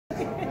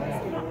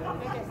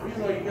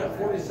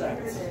40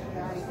 seconds.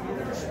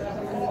 25 seconds.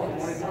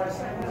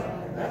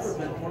 That would have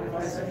been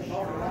 25 seconds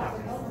off the clock.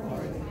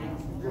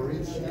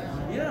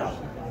 Yeah.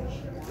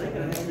 They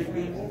can have it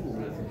be over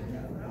with.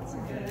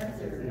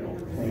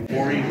 Good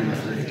morning.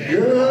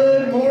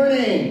 Good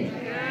morning.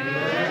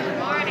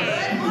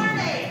 Good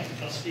morning.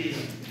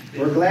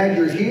 We're glad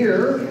you're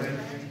here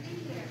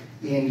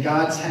in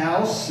God's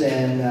house,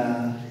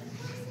 and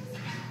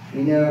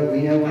we know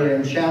we're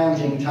in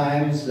challenging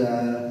times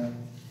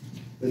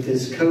with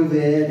this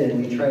COVID, and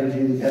we try to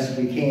do the best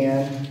we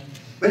can.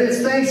 But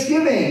it's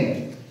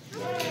Thanksgiving,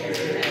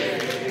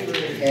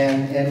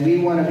 and we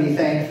want to be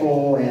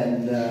thankful.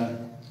 And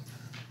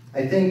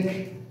I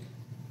think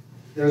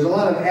there's a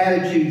lot of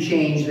attitude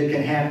change that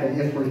can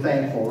happen if we're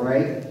thankful,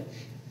 right?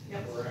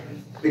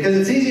 Because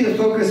it's easy to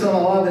focus on a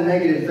lot of the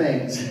negative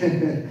things.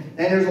 And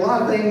there's a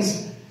lot of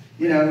things,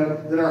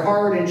 that are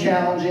hard and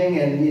challenging,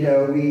 and,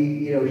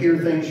 we, hear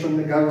things from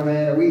the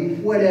government, or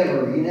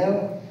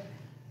whatever.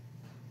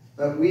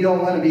 But we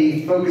don't want to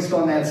be focused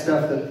on that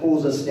stuff that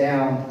pulls us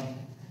down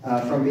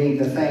from being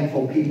the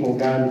thankful people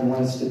God would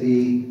want us to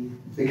be,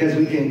 because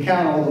we can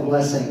count all the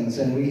blessings,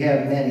 and we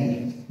have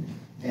many.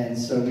 And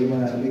so we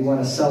want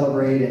to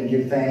celebrate and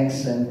give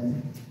thanks.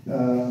 And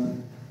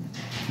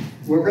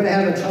we're going to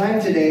have a time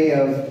today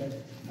of,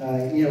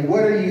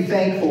 what are you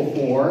thankful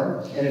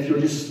for? And if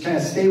you'll just kind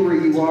of stay where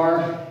you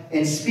are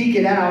and speak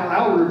it out,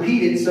 I'll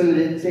repeat it so that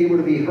it's able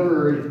to be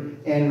heard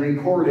and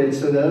recorded,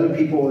 so that other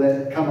people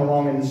that come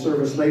along in the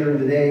service later in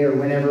the day or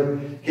whenever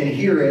can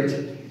hear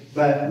it.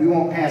 But we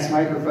won't pass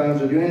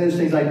microphones or do any of those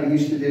things like we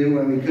used to do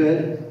when we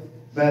could.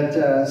 But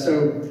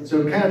so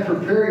kind of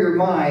prepare your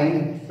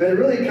mind. But it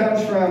really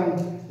comes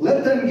from,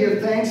 let them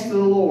give thanks to the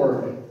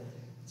Lord.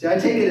 See, I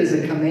take it as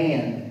a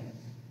command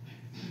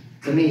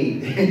to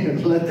me.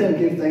 Let them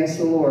give thanks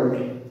to the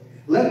Lord.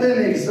 Let them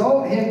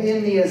exalt him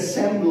in the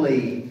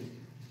assembly.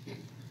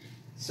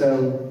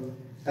 So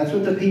that's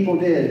what the people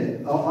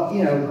did.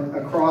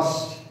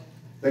 Across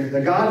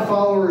the God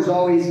followers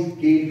always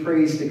gave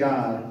praise to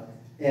God.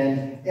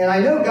 And I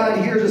know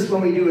God hears us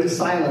when we do it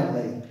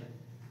silently.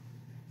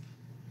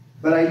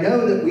 But I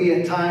know that we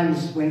at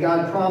times, when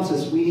God prompts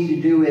us, we need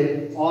to do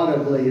it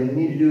audibly, and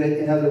we need to do it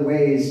in other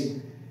ways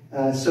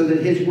so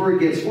that his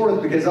word gets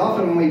forth. Because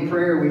often when we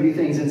pray or we do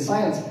things in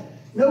silence,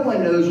 no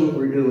one knows what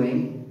we're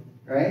doing,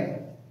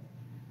 right?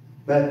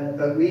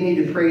 But we need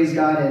to praise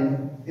God,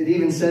 and it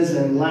even says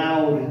in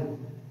loud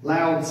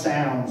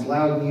sounds,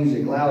 loud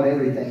music, loud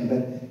everything.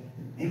 But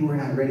maybe we're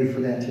not ready for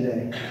that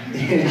today.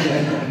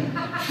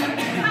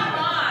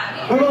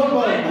 Come on.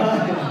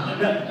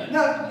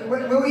 No,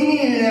 we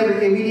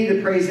need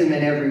to praise him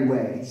in every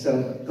way.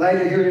 So glad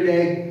you're here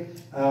today.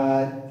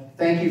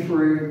 Thank you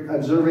for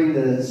observing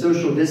the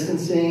social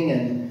distancing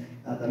and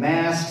the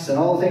masks and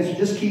all the things.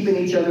 Just keeping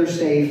each other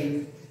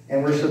safe.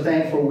 And we're so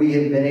thankful we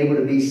have been able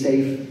to be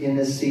safe in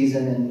this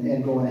season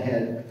and going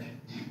ahead.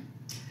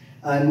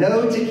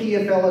 No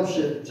Takia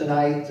Fellowship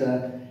tonight.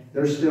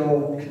 They're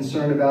still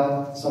concerned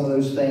about some of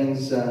those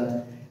things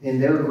in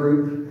their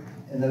group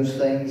and those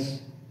things.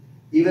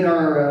 Even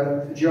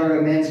our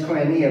Giardia Men's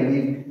Koinonia,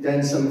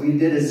 we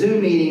did a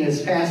Zoom meeting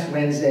this past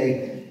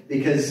Wednesday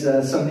because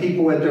some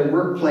people at their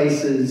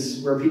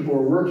workplaces where people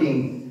were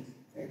working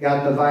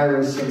got the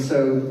virus, and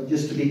so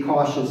just to be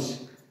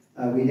cautious,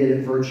 we did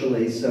it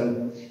virtually.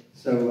 So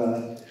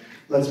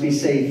let's be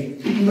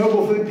safe.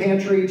 Mobile Food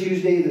Pantry,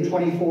 Tuesday the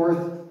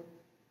 24th.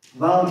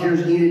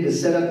 Volunteers needed to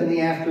set up in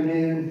the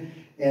afternoon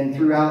and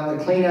throughout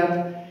the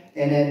cleanup,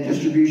 and then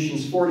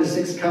distributions 4 to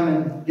 6 come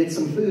and get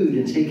some food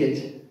and take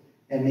it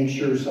and make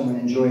sure someone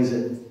enjoys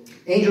it.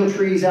 Angel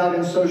trees out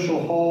in Social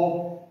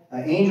Hall.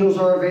 Angels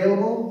are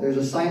available. There's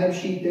a sign-up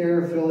sheet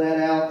there. Fill that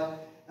out.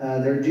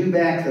 They're due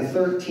back the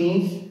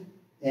 13th.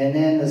 And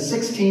then the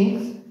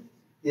 16th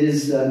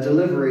is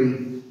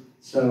delivery.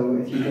 So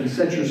if you can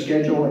set your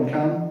schedule and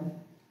come.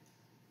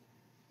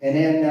 And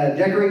then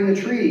decorating the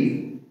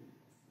tree,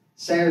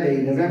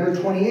 Saturday, November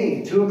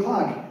 28th, 2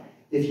 o'clock.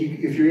 If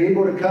you're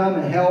able to come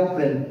and help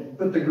and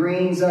put the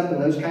greens up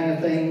and those kind of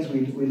things,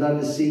 we'd love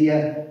to see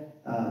you.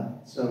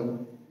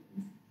 So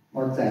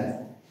mark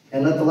that.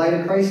 And let the light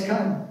of Christ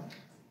come.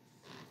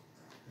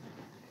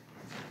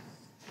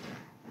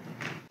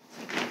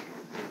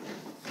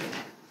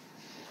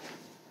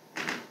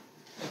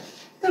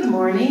 Good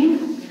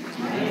morning.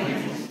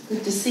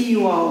 Good to see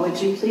you all.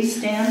 Would you please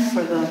stand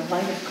for the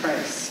light of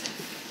Christ?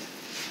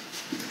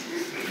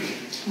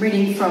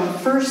 Reading from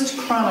 1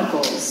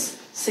 Chronicles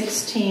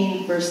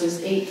 16,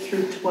 verses 8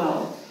 through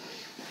 12.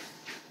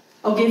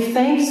 Oh, give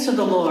thanks to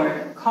the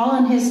Lord. Call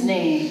on his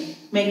name.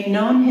 Make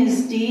known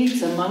his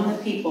deeds among the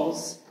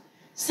peoples.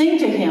 Sing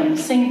to him.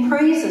 Sing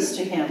praises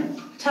to him.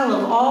 Tell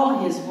of all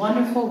his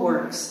wonderful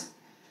works.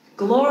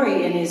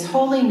 Glory in his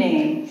holy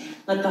name.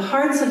 Let the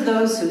hearts of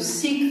those who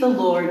seek the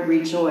Lord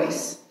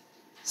rejoice.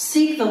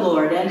 Seek the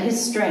Lord and his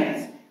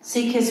strength.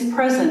 Seek his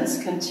presence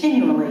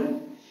continually.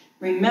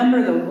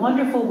 Remember the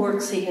wonderful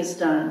works he has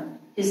done,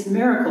 his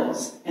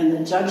miracles, and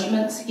the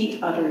judgments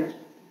he uttered.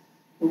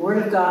 The word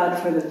of God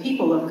for the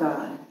people of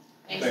God.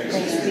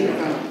 Thanks be to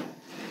God.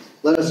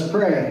 Let us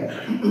pray.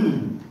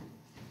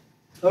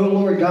 Oh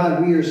Lord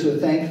God, we are so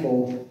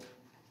thankful.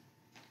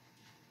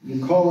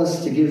 You call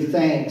us to give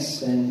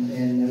thanks,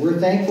 and we're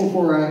thankful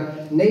for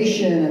a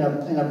nation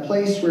and a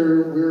place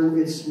where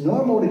it's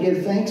normal to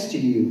give thanks to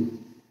you.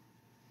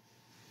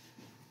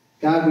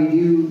 God, we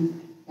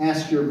do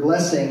ask your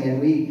blessing,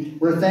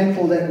 and we're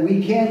thankful that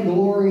we can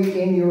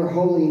glory in your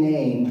holy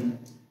name,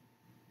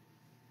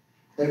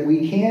 that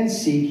we can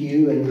seek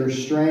you and your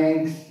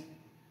strength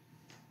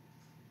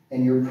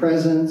and your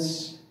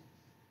presence,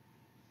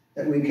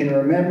 that we can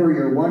remember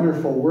your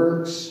wonderful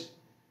works,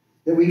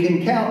 that we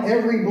can count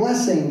every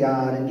blessing,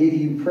 God, and give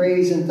you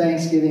praise and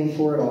thanksgiving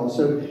for it all.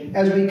 So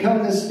as we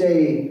come this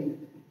day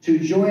to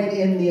join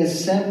in the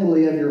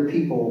assembly of your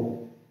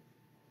people,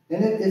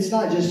 and it's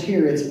not just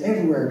here, it's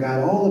everywhere,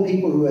 God, all the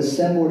people who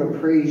assemble to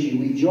praise you,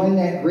 we join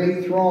that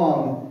great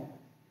throng,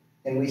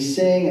 and we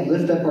sing and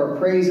lift up our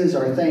praises,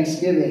 our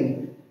thanksgiving,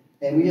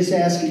 and we just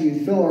ask that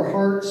you fill our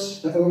hearts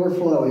to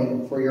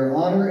overflowing for your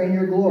honor and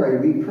your glory,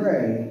 we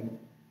pray.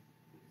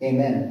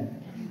 Amen.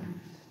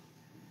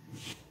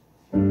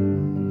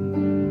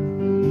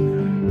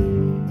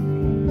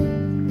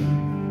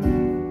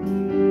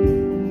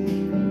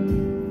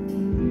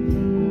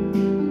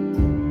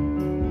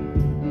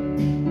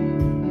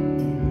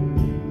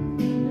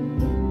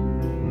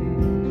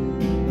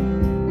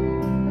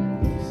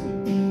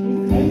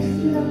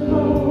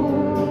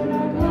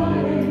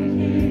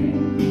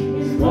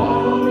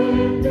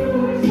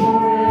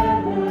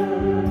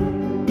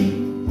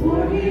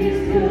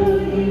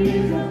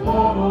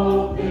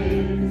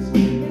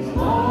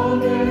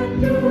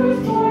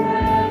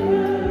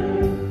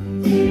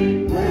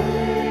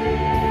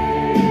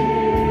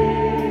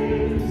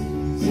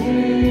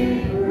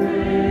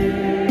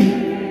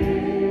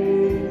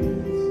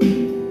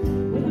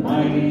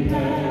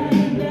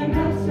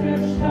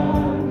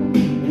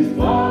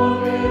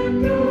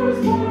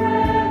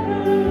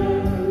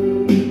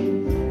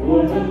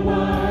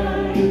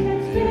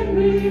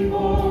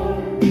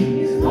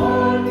 His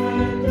love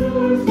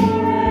endures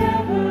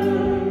forever.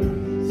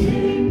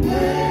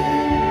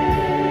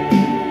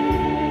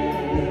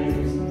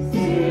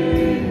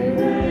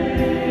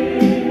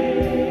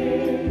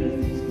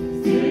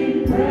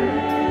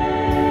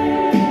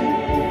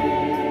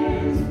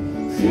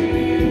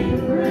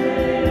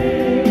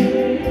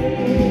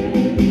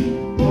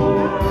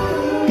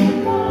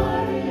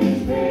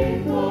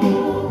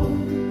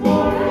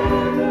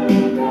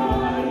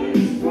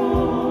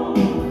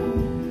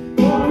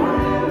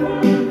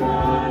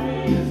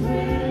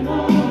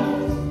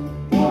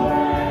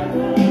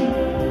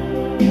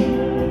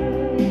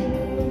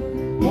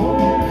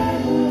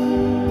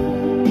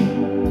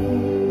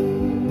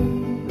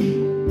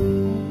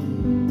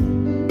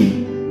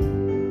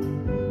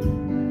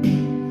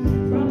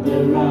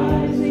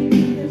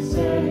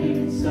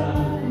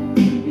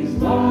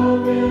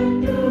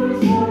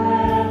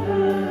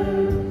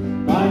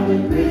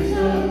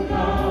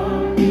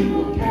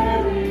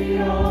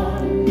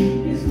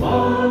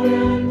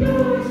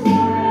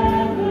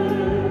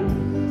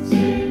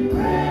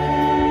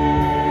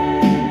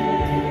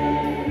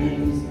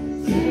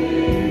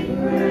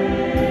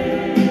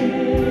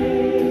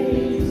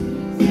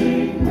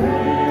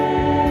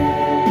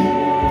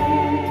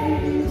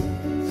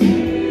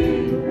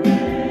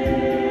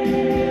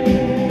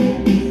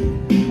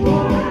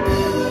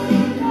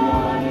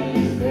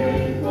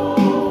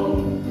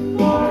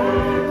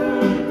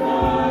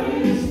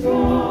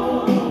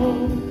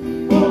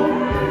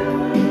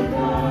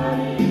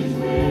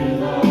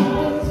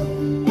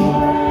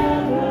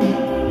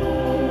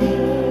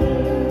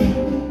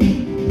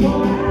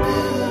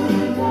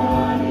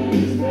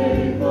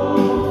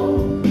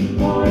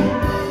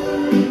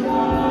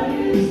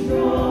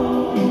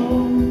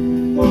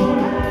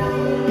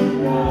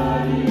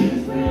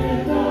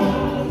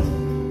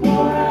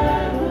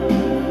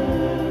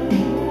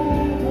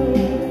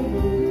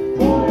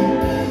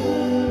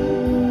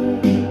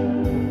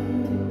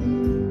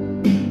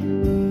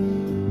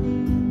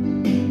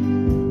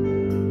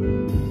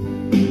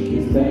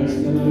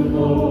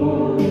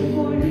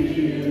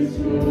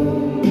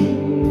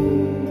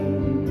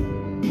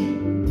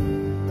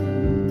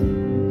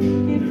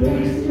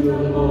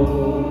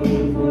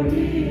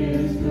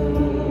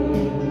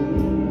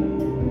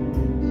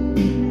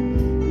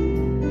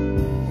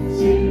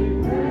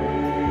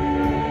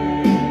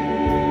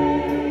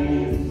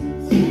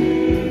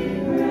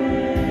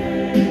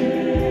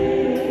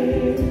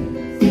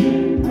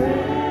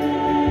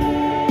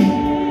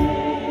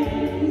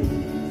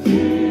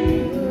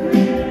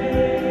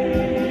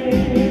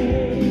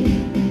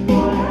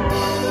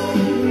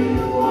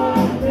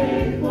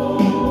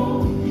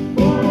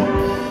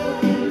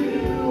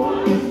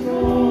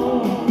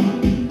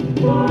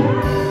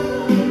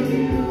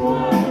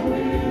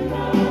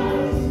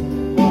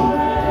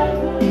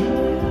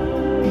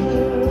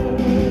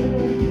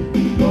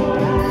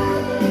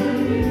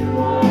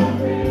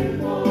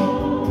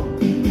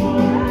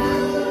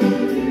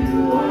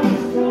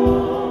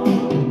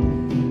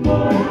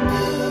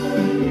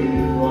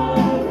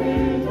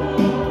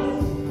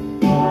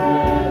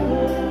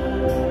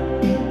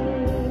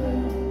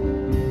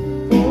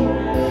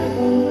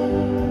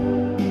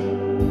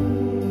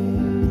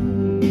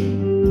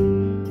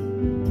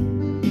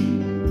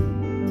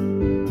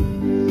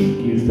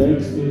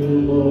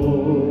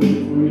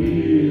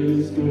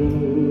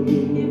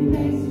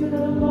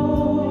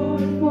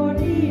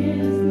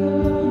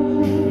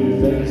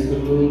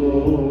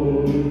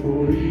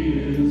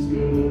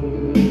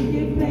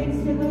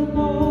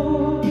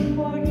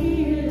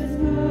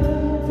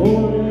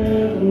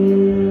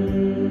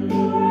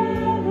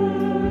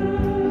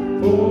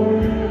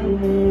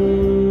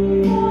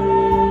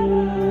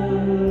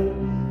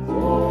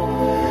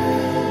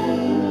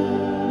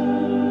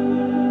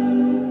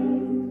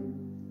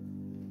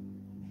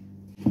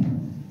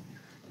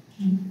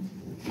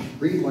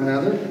 greet one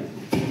another.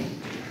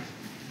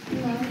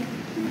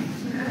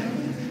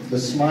 The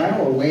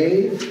smile or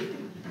wave.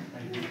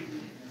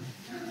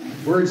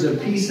 Words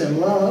of peace and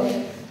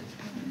love.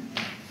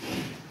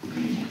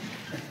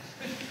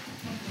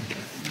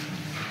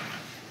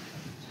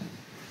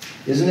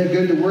 Isn't it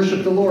good to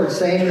worship the Lord?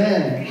 Say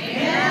amen.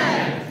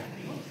 Amen.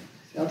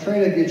 I'll try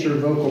to get your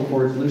vocal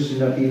cords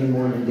loosened up even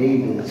more than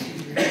David's.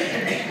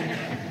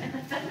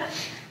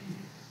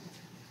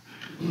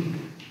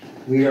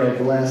 We are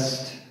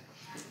blessed.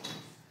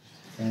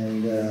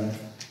 And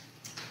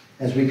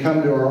as we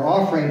come to our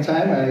offering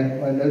time,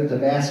 I note the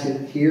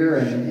basket here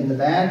and in the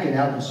back and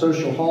out in the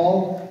social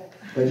hall.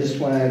 I just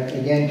want to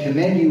again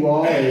commend you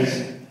all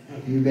as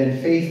you've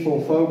been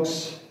faithful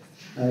folks,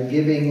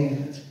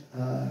 giving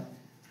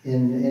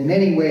in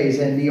many ways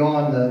and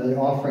beyond the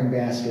offering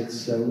baskets.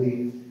 So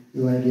we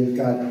want to give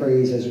God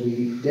praise as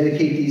we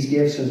dedicate these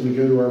gifts as we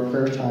go to our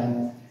prayer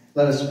time.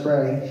 Let us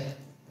pray.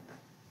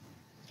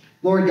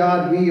 Lord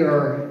God, we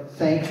are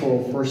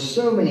thankful for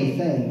so many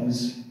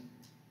things.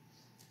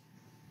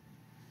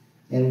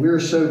 And we're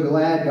so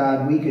glad,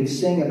 God, we could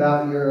sing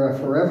about your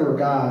forever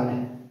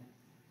God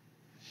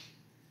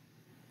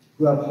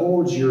who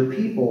upholds your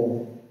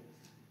people,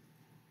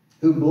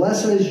 who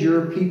blesses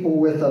your people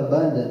with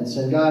abundance.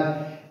 And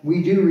God,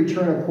 we do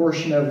return a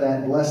portion of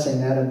that blessing,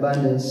 that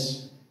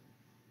abundance.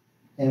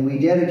 And we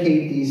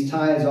dedicate these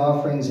tithes,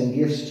 offerings, and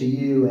gifts to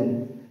you.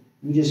 And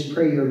we just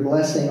pray your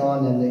blessing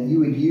on them, that you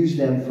would use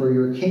them for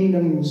your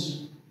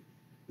kingdom's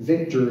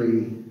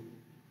victory.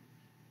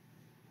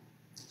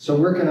 So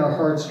work in our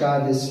hearts,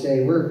 God, this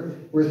day.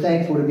 We're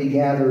thankful to be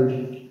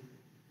gathered.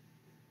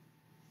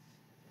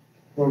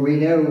 Lord, we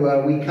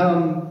know we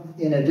come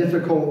in a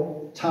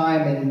difficult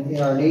time in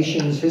our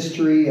nation's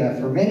history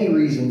for many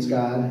reasons,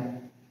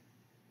 God.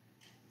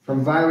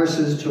 From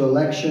viruses to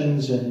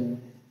elections, and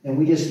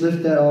we just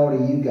lift that all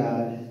to you,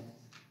 God.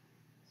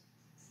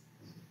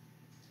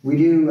 We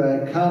do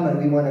come and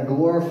we want to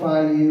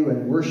glorify you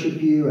and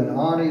worship you and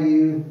honor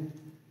you.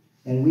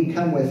 And we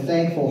come with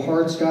thankful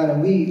hearts, God,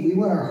 and we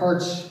want our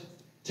hearts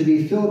to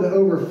be filled to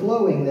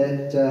overflowing,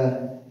 that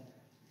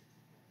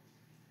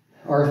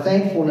our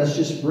thankfulness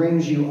just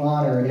brings you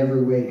honor in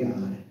every way,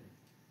 God.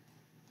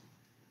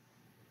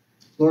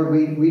 Lord,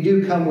 we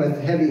do come with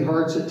heavy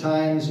hearts at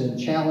times and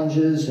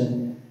challenges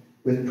and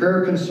with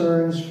prayer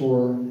concerns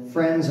for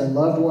friends and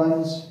loved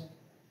ones.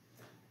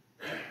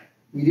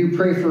 We do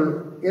pray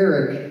for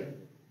Eric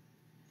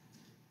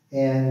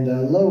and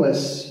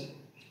Lois,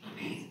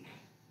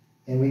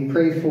 and we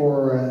pray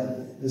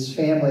for this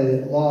family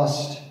that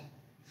lost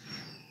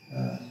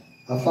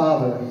a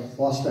father,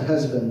 lost a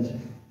husband.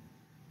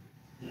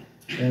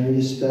 And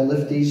we just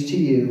lift these to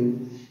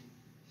you.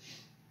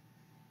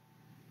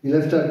 We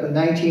lift up a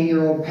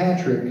 19-year-old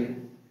Patrick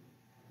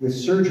with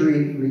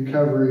surgery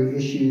recovery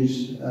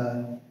issues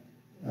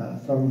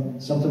from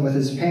something with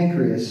his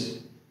pancreas.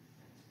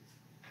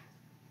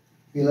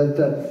 We lift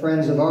up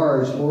friends of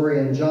ours, Lori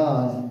and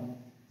John,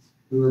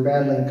 who are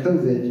battling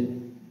COVID.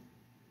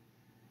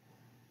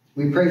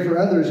 We pray for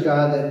others,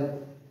 God, that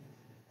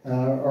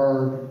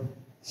are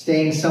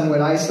staying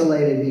somewhat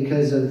isolated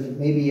because of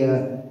maybe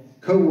a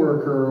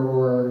coworker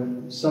or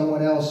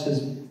someone else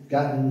has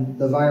gotten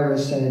the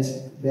virus and it's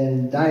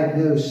been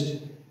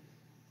diagnosed.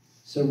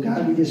 So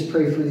God, we just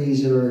pray for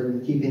these that are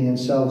keeping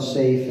themselves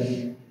safe,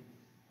 and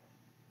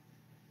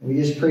we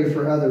just pray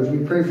for others.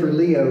 We pray for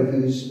Leo,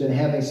 who's been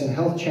having some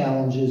health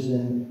challenges,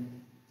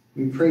 and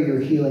we pray your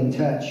healing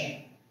touch.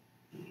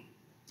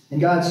 And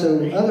God,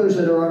 so others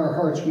that are on our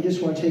hearts, we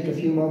just want to take a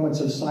few moments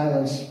of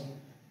silence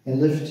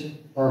and lift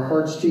our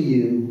hearts to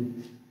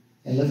you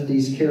and lift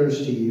these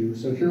cares to you.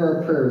 So hear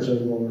our prayers, O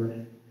Lord.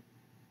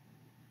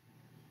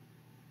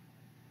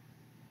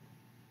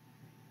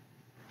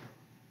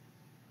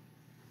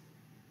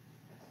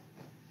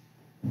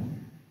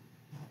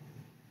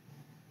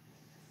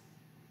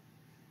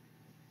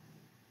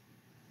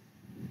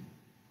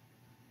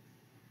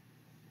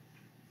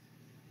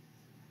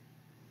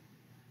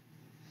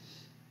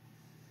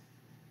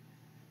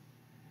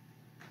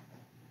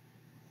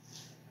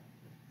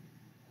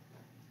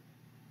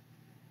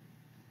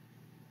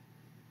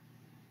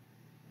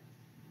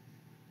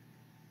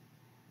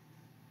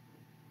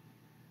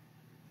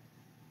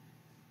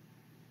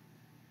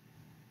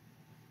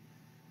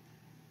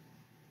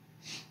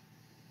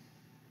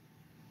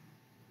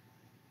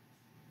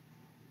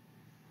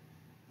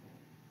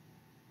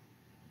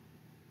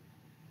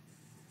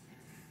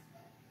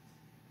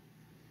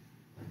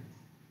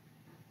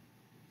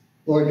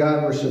 Lord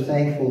God, we're so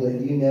thankful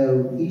that you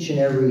know each and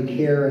every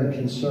care and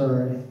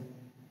concern.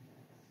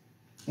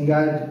 And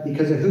God,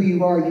 because of who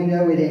you are, you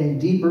know it in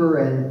deeper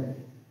and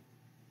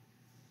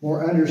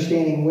more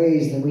understanding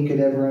ways than we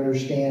could ever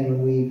understand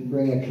when we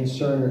bring a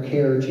concern or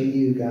care to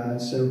you, God.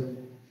 So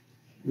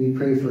we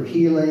pray for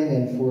healing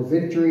and for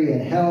victory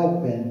and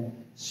help and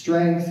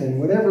strength and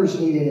whatever's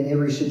needed in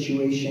every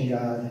situation,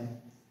 God.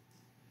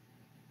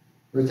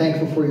 We're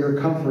thankful for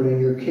your comfort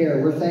and your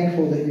care. We're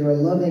thankful that you're a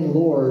loving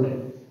Lord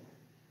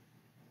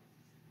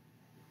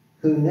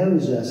who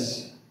knows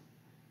us,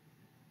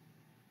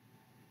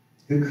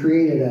 who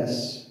created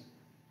us,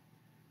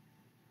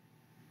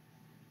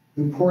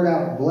 who poured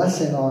out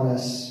blessing on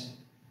us,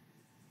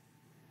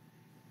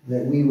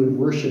 that we would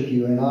worship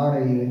you and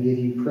honor you and give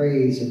you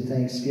praise and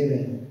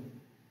thanksgiving.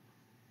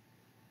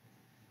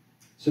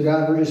 So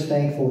God, we're just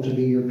thankful to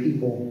be your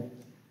people.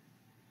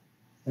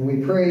 And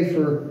we pray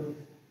for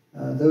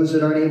those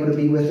that aren't able to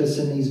be with us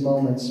in these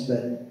moments,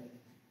 but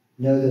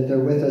know that they're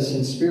with us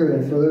in spirit.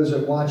 And for those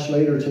that watch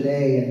later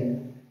today and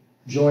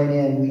join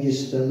in, we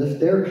just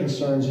lift their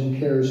concerns and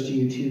cares to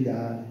you too,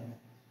 God.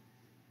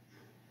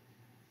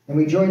 And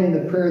we join in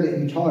the prayer that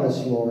you taught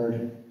us,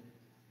 Lord.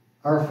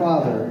 Our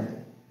Father,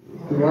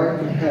 who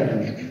art in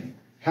heaven,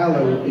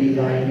 hallowed be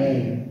thy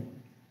name.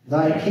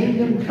 Thy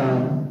kingdom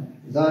come,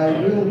 thy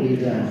will be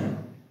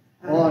done,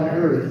 on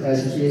earth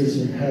as it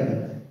is in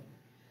heaven.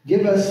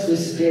 Give us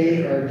this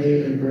day our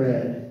daily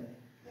bread,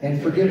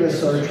 and forgive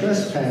us our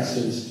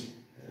trespasses,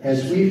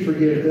 as we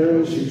forgive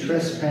those who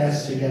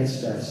trespass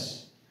against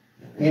us.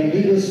 And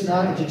lead us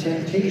not into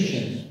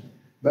temptation,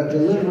 but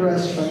deliver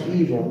us from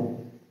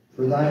evil.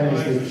 For thine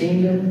is the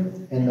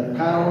kingdom, and the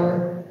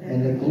power,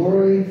 and the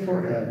glory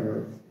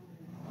forever.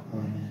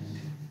 Amen.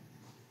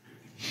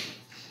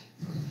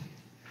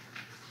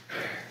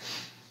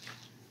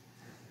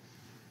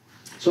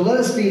 So let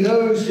us be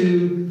those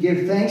who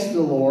give thanks to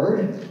the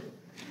Lord.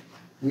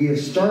 We have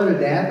started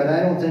that, but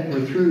I don't think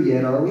we're through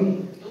yet, are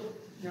we?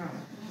 No,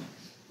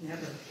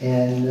 never.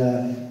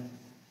 And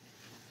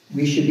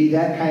we should be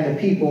that kind of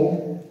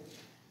people.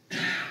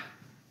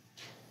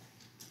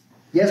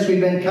 Yes,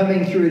 we've been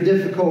coming through a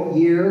difficult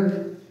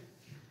year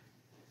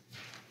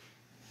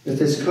with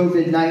this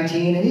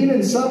COVID-19, and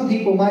even some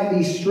people might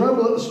be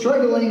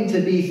struggling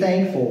to be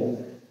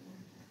thankful.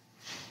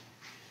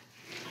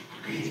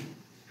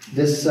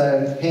 This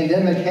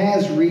pandemic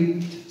has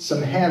wreaked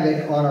some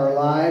havoc on our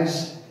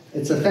lives.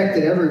 It's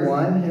affected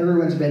everyone.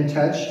 Everyone's been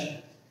touched.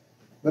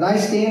 But I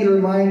stand to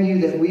remind you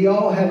that we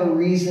all have a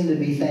reason to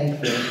be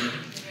thankful.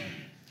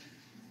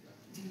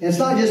 And it's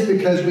not just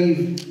because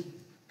we've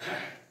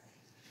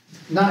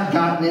not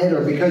gotten it,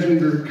 or because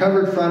we've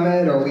recovered from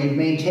it, or we've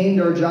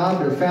maintained our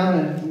job, or found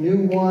a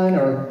new one,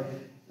 or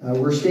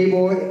we're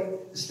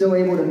still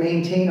able to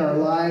maintain our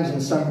lives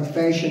in some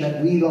fashion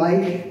that we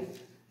like.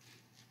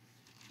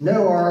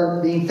 No,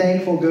 our being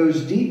thankful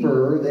goes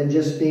deeper than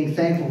just being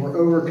thankful for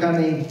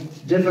overcoming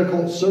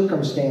difficult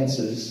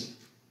circumstances.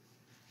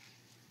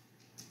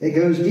 It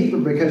goes deeper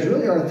because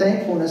really our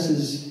thankfulness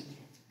is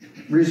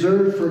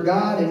reserved for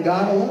God and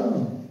God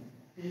alone.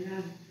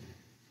 Amen.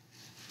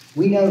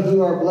 We know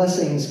who our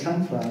blessings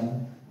come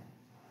from.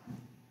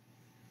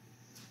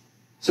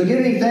 So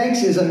giving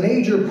thanks is a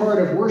major part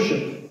of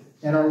worship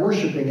and our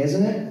worshiping,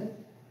 isn't it?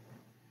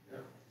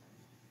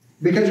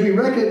 Because we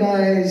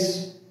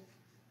recognize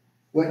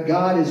what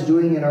God is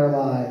doing in our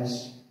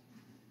lives.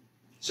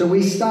 So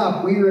we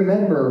stop, we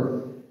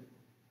remember,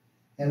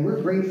 and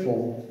we're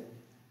grateful.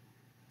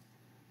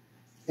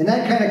 And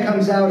that kind of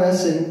comes out of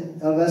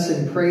us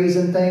in praise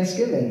and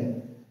thanksgiving.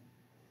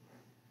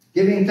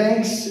 Giving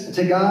thanks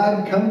to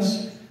God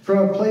comes from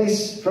a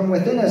place from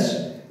within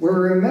us where we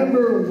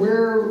remember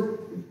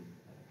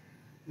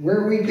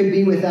where we could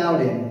be without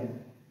Him.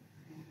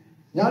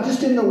 Not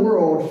just in the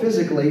world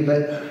physically,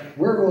 but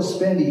where we'll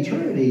spend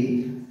eternity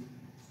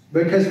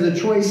because of the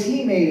choice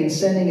He made in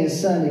sending His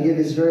Son to give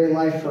His very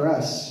life for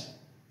us.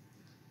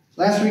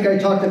 Last week I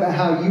talked about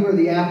how you are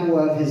the apple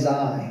of His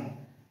eye.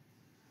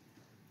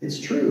 It's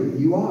true,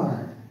 you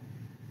are.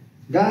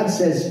 God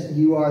says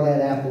you are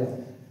that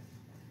apple,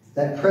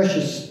 that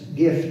precious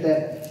gift,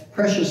 that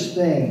precious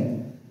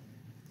thing.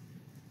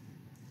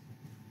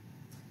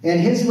 And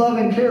His love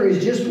and care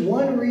is just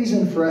one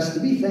reason for us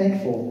to be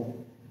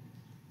thankful.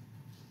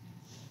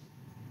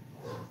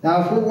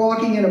 Now, if we're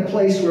walking in a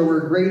place where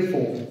we're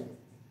grateful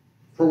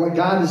for what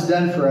God has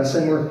done for us,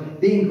 and we're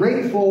being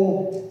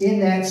grateful in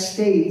that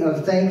state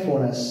of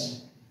thankfulness,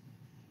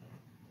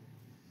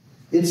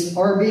 it's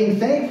our being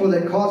thankful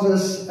that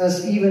causes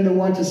us even to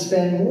want to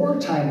spend more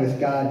time with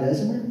God,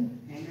 doesn't it?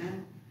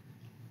 Amen.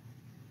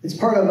 It's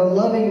part of a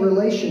loving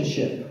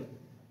relationship.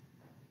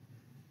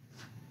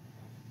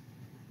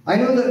 I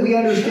know that we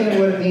understand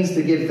what it means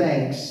to give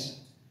thanks.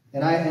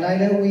 And I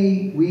know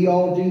we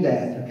all do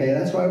that. Okay,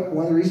 that's why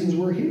one of the reasons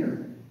we're here.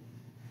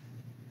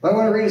 But I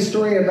want to read a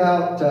story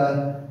about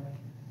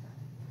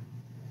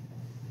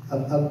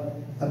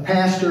a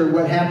pastor,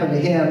 what happened to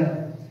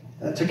him,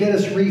 to get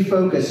us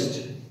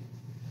refocused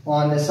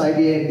on this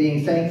idea of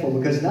being thankful,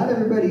 because not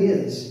everybody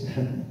is.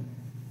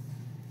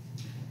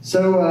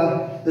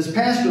 So this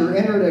pastor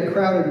entered a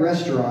crowded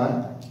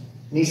restaurant,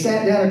 and he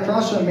sat down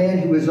across from a man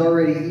who was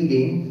already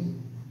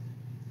eating.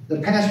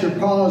 The pastor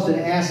paused and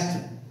asked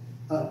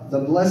the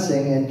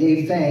blessing and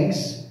gave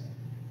thanks,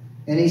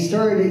 and he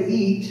started to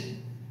eat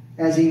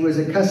as he was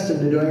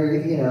accustomed to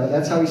doing. You know,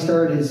 that's how he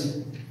started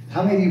his.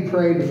 How many of you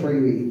pray before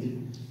you eat?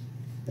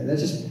 And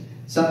that's just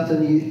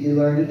something you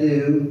learn to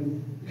do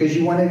because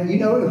you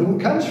know who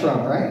it comes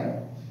from,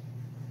 right?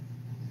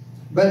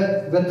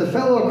 But the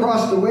fellow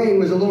across the way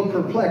was a little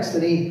perplexed,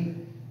 and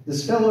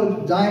this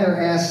fellow diner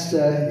asked,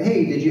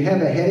 hey, did you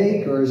have a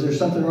headache or is there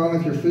something wrong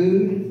with your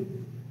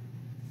food?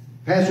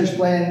 The pastor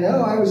explained,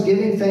 no, I was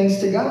giving thanks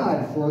to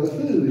God for the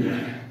food.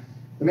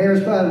 The man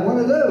responded, one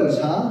of those,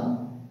 huh?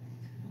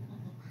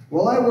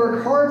 Well, I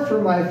work hard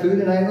for my food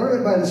and I earn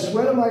it by the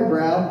sweat of my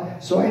brow,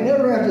 so I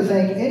never have to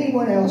thank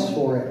anyone else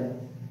for it.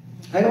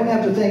 I don't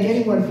have to thank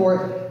anyone for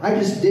it. I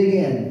just dig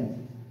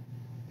in.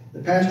 The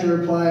pastor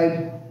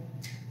replied,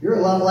 you're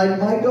a lot like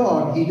my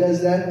dog. He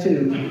does that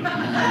too.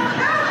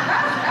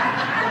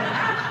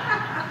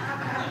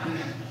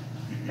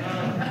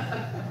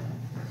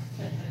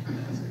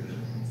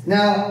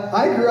 Now,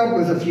 I grew up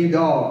with a few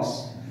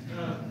dogs.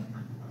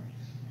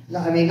 No,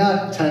 I mean,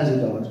 not tons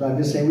of dogs, but I'm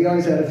just saying we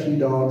always had a few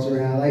dogs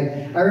around.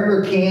 I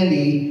remember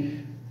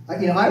Candy.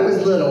 I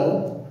was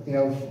little,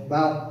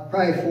 about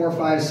probably 4,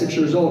 5, 6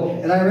 years old,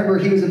 and I remember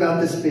he was about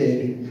this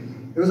big.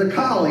 It was a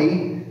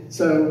collie,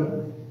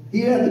 so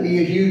he'd have to be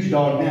a huge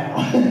dog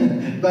now.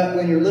 But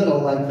when you're little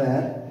like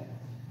that,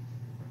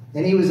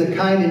 and he was a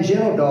kind and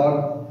gentle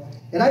dog,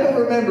 and I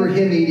don't remember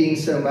him eating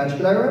so much,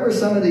 but I remember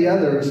some of the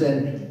others,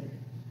 and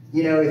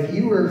if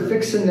you were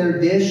fixing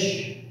their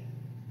dish,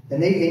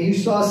 and you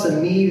saw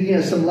some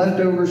meat, some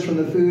leftovers from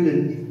the food,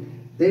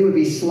 and they would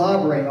be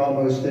slobbering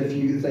almost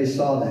if they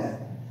saw that.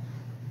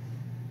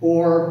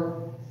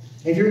 Or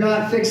if you're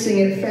not fixing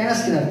it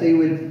fast enough, they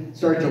would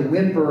start to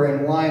whimper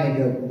and whine and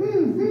go,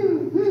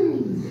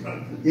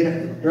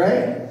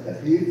 right?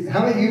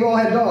 How many of you all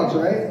had dogs,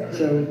 right?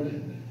 So,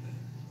 and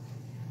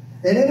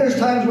then there's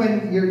times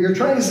when you're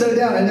trying to set it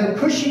down and they're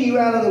pushing you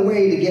out of the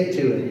way to get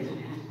to it.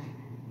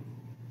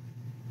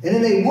 And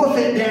then they woof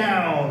it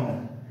down.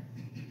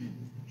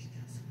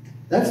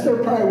 That's their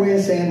probably way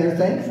of saying they're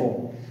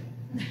thankful.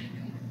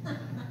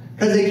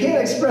 Because they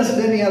can't express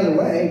it any other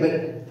way,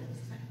 but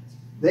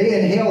they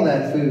inhale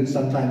that food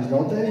sometimes,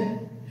 don't they?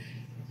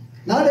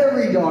 Not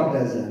every dog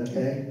does that,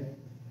 okay?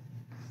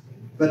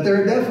 But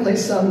there are definitely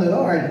some that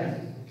are.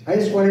 And I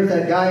just wonder if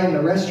that guy in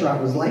the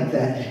restaurant was like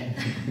that.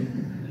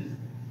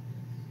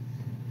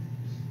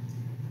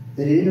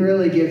 That he didn't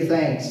really give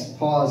thanks,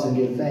 pause and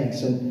give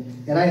thanks.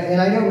 And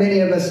I know many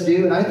of us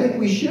do, and I think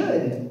we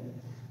should.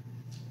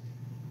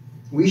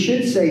 We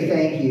should say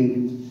thank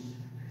you.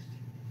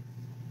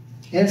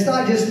 And it's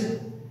not just,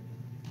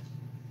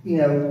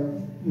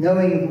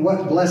 knowing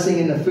what blessing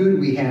in the food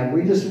we have.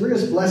 We're just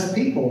blessed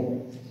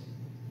people.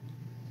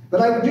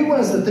 But I do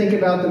want us to think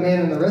about the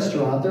man in the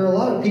restaurant. There are a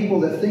lot of people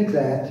that think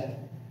that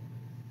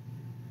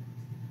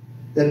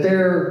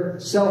they're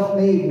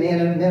self-made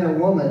men or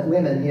women,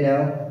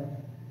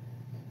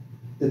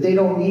 that they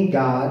don't need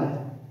God.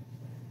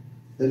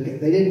 That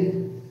they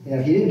didn't,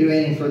 he didn't do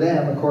anything for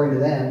them according to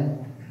them.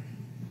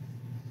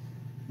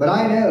 But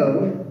I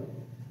know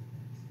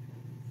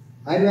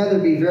I'd rather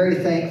be very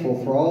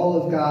thankful for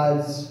all of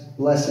God's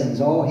blessings,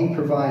 all He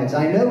provides.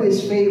 I know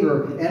His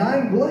favor, and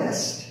I'm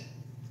blessed.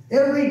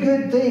 Every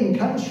good thing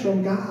comes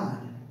from God.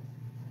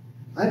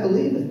 I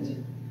believe it.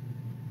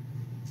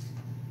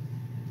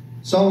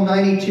 Psalm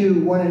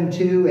 92, 1 and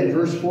 2 and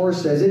verse 4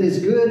 says, It is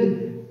a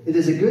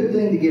good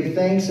thing to give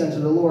thanks unto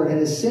the Lord,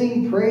 and to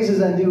sing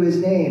praises unto His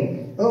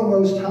name, O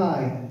Most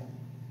High,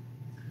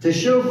 to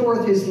show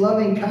forth His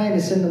loving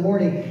kindness in the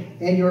morning,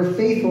 and your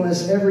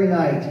faithfulness every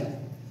night.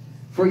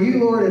 For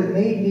you, Lord, have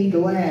made me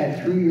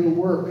glad through your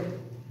work.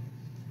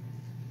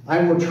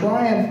 I will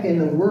triumph in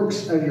the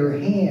works of your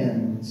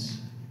hands.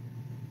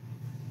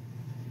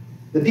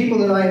 The people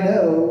that I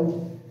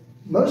know,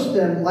 most of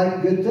them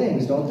like good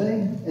things, don't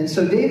they? And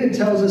so David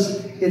tells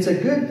us it's a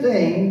good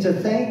thing to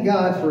thank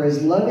God for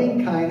His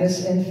loving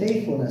kindness and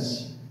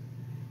faithfulness.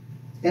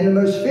 And the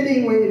most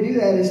fitting way to do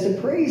that is to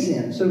praise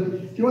Him. So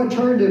if you want to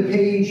turn to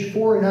page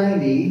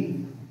 490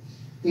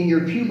 in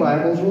your pew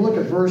Bibles, we'll look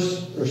at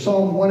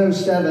Psalm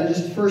 107.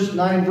 Just the first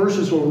 9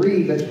 verses we'll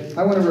read, but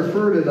I want to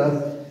refer to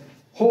the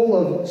whole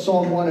of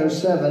Psalm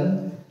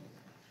 107.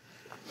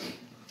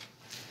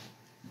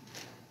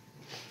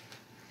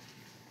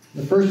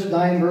 The first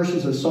 9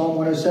 verses of Psalm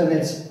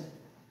 107,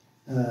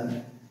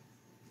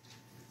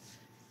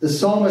 the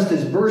psalmist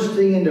is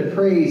bursting into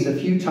praise a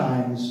few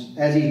times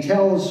as he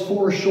tells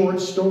 4 short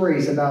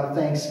stories about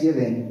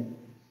thanksgiving.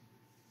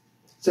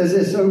 It says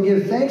this, "Oh,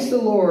 give thanks to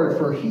the Lord,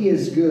 for He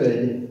is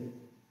good,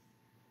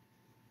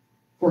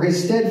 for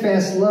His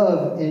steadfast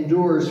love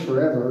endures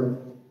forever.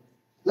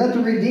 Let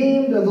the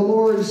redeemed of the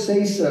Lord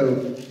say so,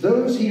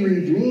 those He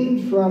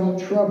redeemed from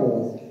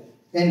trouble,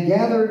 and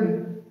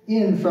gathered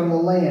in from the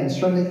lands,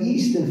 from the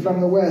east and from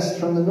the west,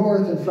 from the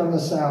north and from the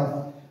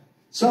south.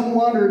 Some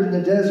wandered in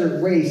the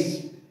desert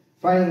wastes,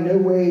 finding no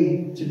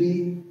way to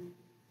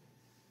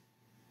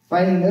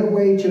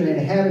an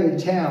inhabited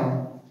town.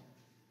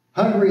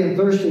 Hungry and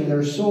thirsting,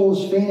 their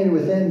souls fainted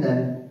within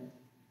them.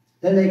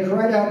 Then they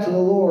cried out to the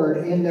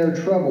Lord in their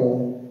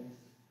trouble,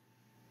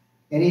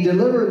 and He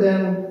delivered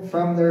them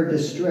from their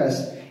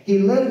distress. He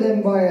led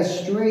them by a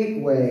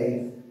straight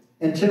way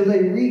until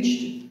they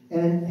reached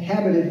an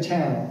inhabited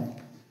town.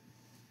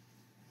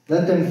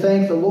 Let them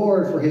thank the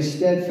Lord for His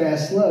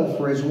steadfast love,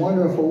 for His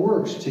wonderful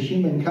works to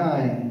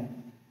humankind.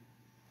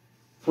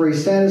 For he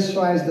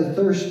satisfies the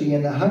thirsty,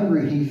 and the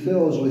hungry he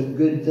fills with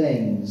good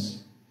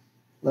things.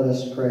 Let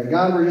us pray.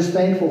 God, we're just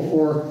thankful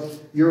for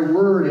your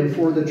word and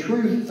for the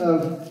truth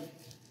of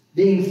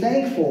being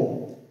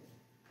thankful.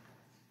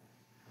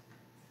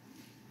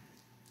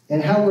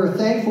 And how we're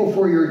thankful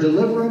for your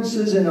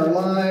deliverances in our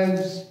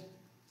lives.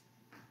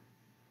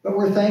 But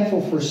we're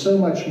thankful for so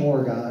much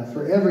more, God,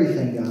 for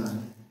everything,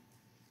 God.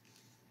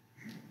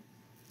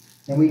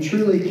 And we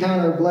truly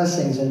count our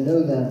blessings and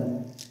know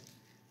them.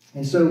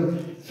 And so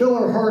fill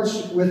our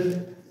hearts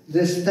with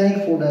this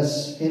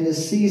thankfulness in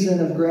this season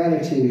of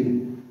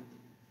gratitude,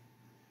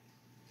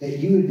 that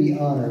you would be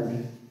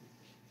honored.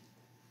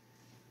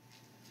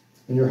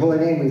 In your holy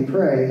name we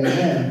pray.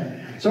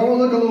 Amen. So I want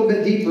to look a little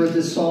bit deeper at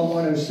this Psalm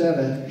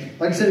 107.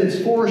 Like I said,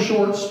 it's 4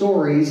 short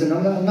stories, and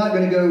I'm not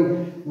going to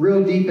go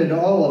real deep into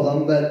all of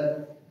them,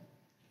 but,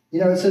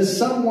 it says,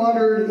 some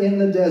wandered in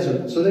the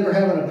desert. So they were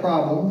having a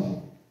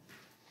problem.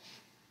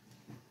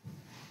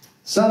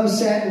 Some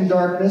sat in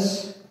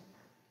darkness.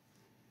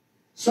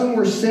 Some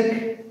were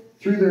sick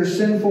through their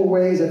sinful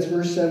ways. That's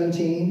verse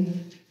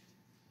 17.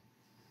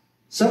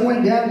 Some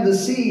went down to the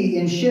sea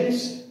in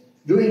ships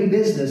doing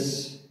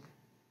business.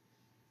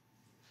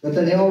 But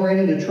then they all ran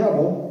into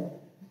trouble.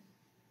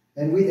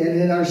 And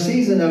in our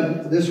season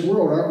of this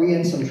world, aren't we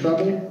in some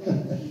trouble?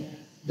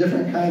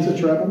 Different kinds of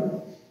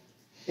trouble.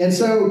 And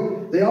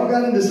so they all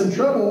got into some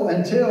trouble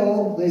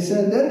until they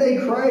said, then they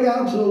cried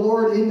out to the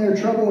Lord in their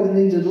trouble, and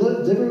he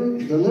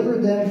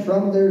delivered them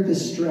from their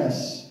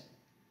distress.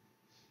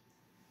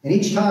 And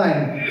each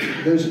time,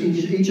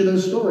 each of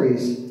those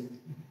stories,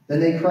 then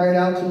they cried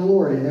out to the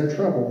Lord in their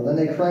trouble. Then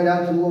they cried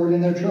out to the Lord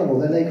in their trouble.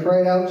 Then they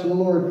cried out to the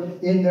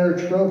Lord in their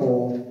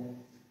trouble.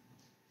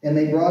 And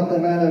they brought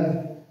them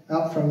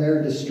out from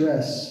their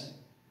distress.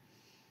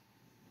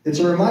 It's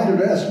a reminder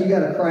to us, we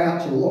got to cry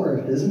out to the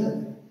Lord, isn't it?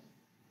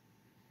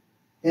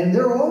 And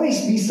there will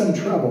always be some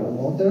trouble,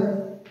 won't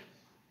there?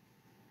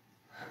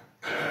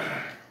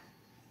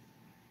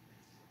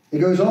 It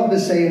goes on to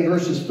say in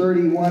verses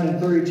 31 and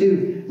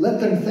 32,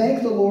 let them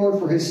thank the Lord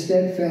for his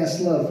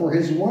steadfast love, for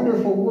his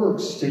wonderful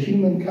works to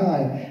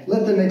humankind.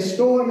 Let them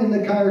extol him in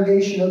the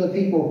congregation of the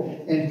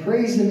people and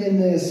praise him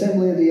in the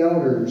assembly of the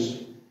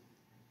elders.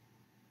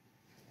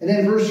 And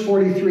then verse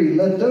 43,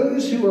 let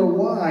those who are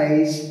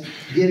wise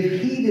give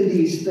heed to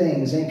these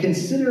things and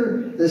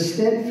consider the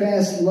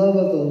steadfast love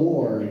of the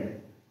Lord.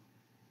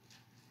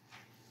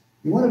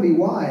 You want to be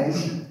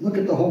wise, look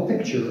at the whole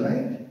picture,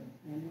 right?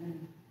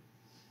 Amen.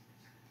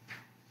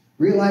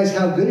 Realize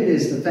how good it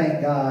is to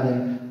thank God.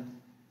 And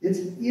it's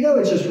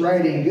just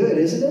right and good,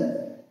 isn't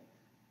it?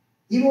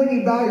 Even when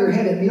you bow your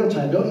head at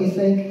mealtime, don't you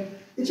think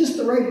it's just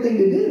the right thing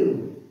to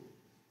do?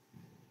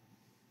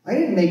 I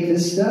didn't make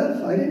this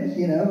stuff. I didn't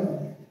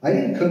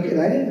cook it.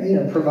 I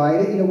didn't,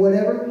 provide it,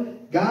 whatever.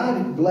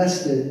 God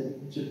blessed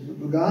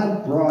it.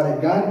 God brought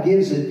it. God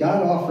gives it.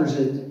 God offers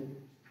it.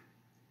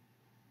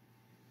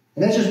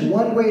 And that's just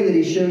one way that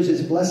he shows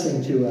his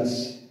blessing to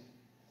us.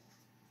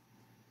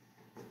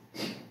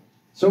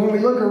 So when we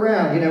look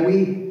around,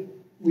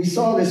 we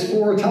saw this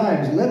 4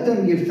 times. Let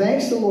them give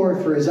thanks to the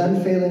Lord for his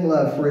unfailing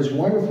love, for his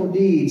wonderful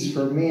deeds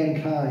for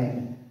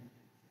mankind.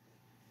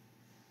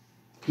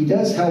 He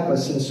does help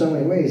us in so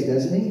many ways,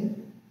 doesn't he?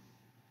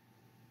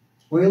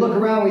 When we look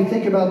around, we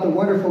think about the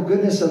wonderful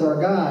goodness of our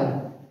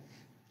God.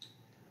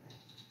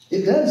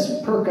 It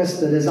does perk us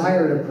the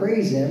desire to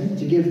praise him,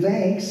 to give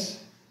thanks.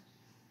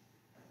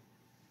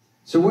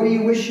 So what do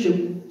you wish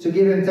to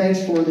give him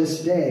thanks for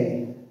this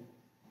day? It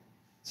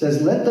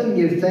says, let them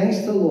give thanks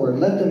to the Lord.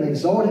 Let them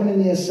exalt him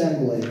in the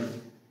assembly.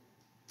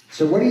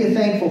 So what are you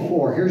thankful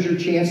for? Here's your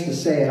chance to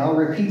say, and I'll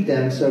repeat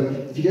them. So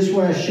if you just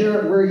want to share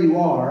it where you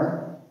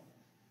are,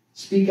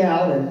 speak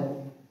out,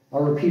 and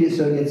I'll repeat it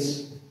so it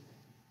gets...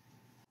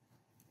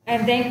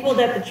 I'm thankful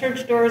that the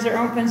church doors are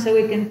open so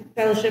we can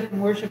fellowship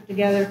and worship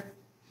together.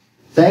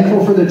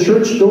 Thankful for the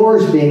church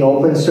doors being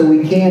open so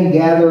we can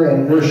gather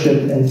and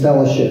worship and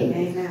fellowship.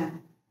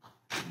 Amen.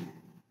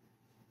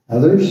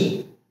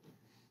 Others?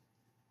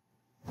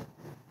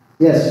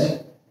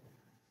 Yes.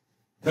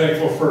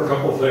 Thankful for a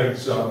couple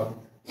things.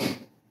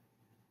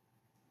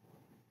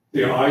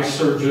 The eye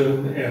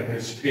surgeon and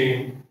his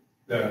team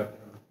that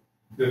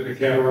did the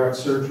cataract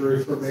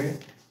surgery for me.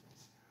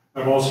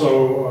 I'm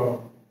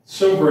also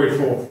so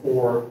grateful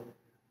for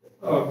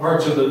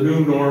parts of the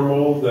new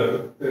normal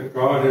that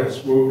God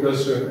has moved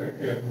us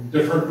in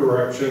different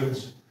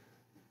directions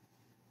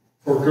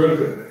for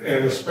good,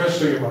 and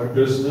especially in my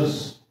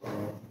business.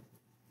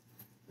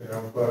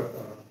 But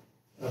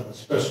I'm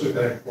especially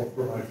thankful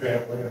for my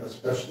family, and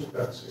especially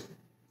Betsy.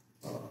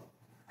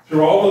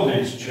 Through all of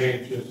these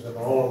changes and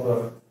all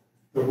of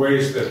the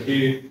ways that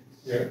he,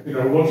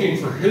 looking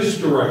for his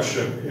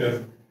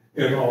direction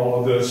in all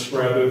of this,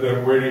 rather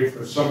than waiting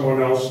for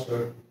someone else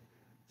to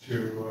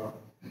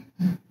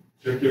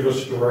give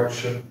us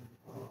direction.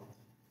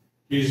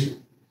 He's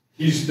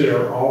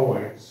there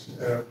always,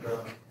 and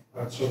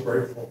I'm so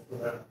grateful for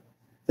that.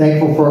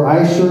 Thankful for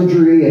eye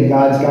surgery and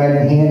God's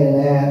guiding hand in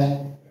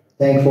that.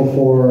 Thankful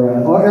for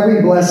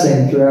every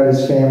blessing throughout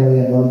his family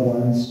and loved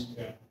ones.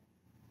 Yeah.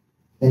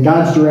 in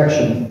God's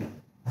direction.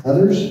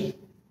 Others?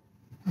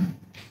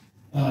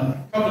 A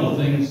couple of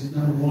things.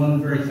 Number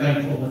one, very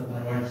thankful that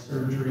my wife's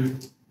surgery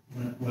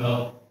went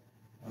well.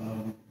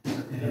 And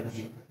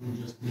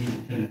we just need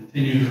to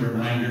continue the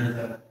reminder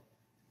that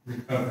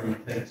recovery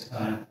takes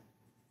time.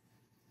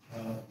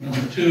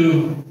 Number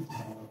two,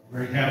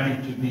 very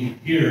happy to be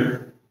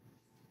here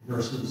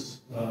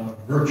versus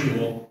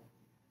virtual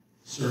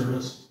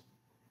service.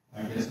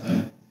 I guess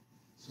I'm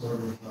sort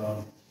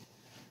of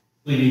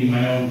pleading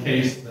my own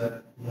case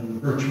that when the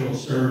virtual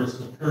service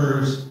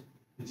occurs,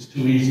 it's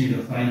too easy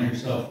to find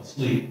yourself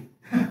asleep.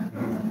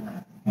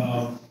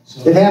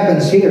 So It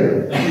happens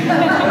here.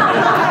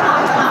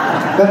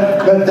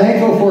 but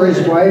thankful for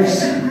his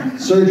wife's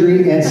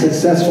surgery and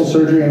successful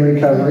surgery and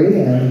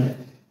recovery, and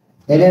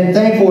then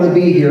thankful to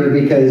be here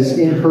because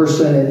in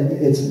person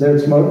it's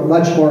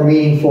much more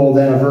meaningful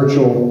than a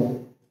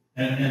virtual.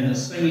 And the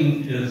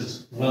singing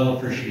is well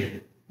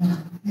appreciated.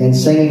 And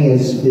singing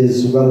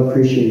is well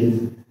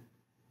appreciated.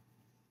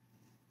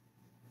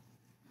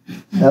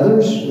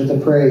 Others with the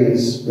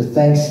praise, with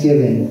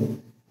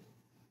thanksgiving.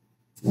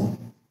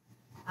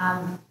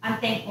 I'm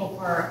thankful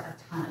for a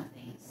ton of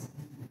things.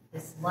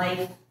 This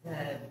life,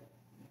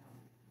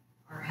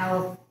 our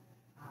health,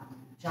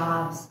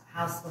 jobs,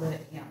 house,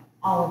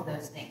 all of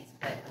those things.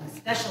 But I'm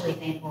especially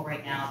thankful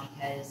right now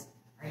because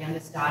our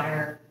youngest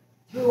daughter,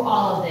 through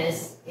all of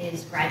this,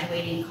 is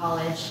graduating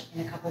college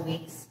in a couple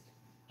weeks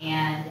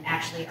and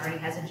actually already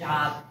has a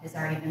job, has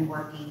already been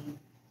working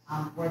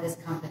for this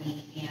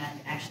company,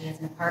 and actually has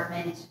an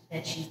apartment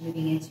that she's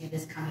moving into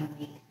this coming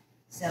week.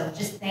 So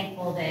just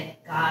thankful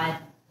that God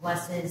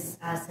blesses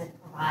us and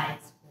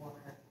provides for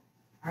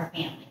our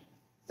family.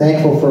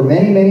 Thankful for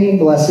many, many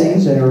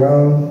blessings in her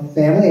own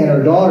family and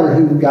her daughter,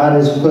 who God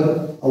has put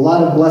a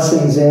lot of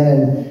blessings in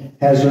and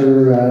has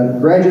her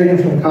graduating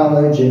from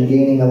college and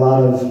gaining a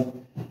lot of,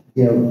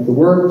 the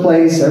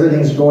workplace.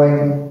 Everything's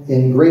going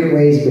in great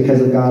ways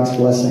because of God's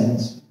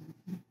blessings.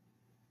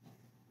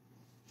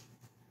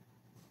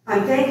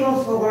 I'm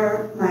thankful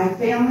for my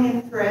family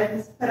and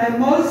friends, but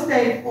I'm most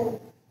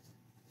thankful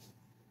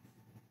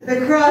for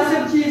the cross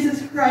of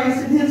Jesus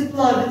Christ and his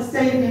blood that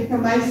saved me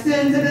from my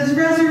sins and his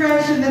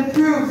resurrection that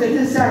proved that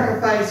his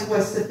sacrifice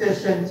was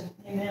sufficient.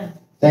 Amen.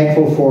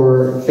 Thankful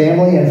for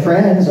family and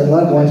friends and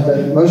loved ones,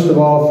 but most of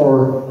all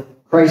for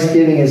Christ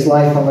giving his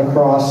life on the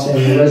cross and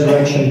the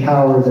resurrection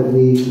power that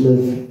we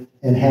live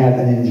and have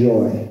and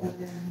enjoy.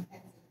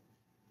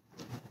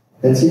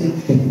 Betsy?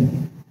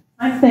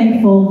 I'm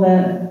thankful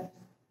that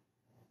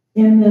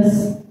in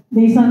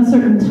these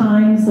uncertain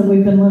times that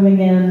we've been living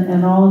in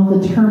and all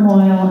of the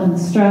turmoil and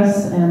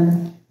stress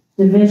and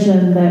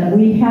division, that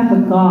we have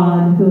a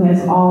God who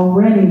has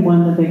already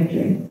won the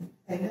victory.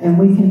 And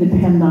we can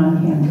depend on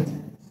him.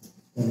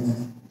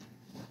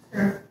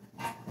 Sure.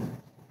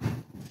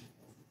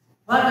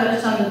 Well, I've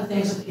got some of the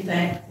things to be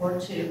thankful for,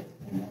 too.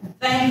 I'm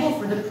thankful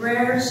for the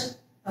prayers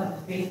of the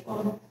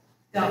faithful,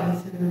 got me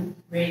through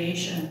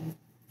radiation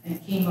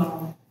and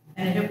chemo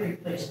and a hip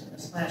replacement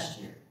this last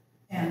year.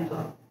 And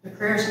the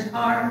prayers and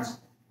cards,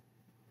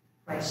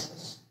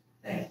 priceless.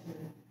 Thank you.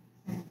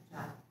 Thank you,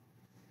 God.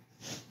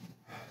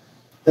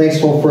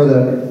 Thankful for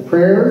the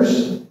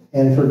prayers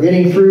and for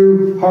getting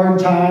through hard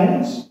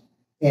times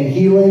and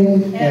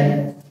healing.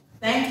 And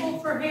thankful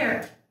for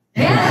hair.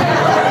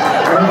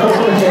 Thankful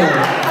for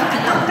hair.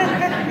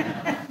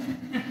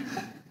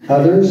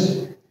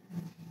 Others?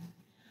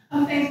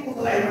 I'm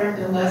thankful that I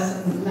learned a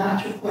lesson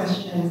not to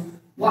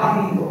question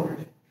why, Lord.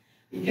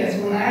 Because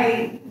when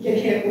I get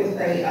hit with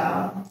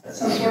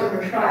some sort of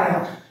a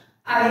trial,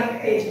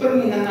 it's put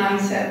me in the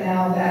mindset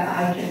now that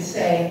I can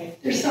say,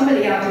 there's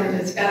somebody out there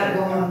that's got it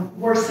going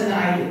worse than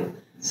I do.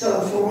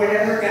 So for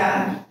whatever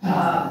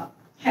God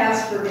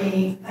has for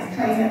me, I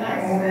claim it,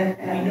 I own it,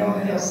 and I know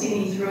that he'll see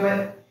me through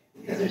it,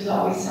 because there's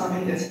always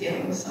somebody that's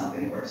dealing with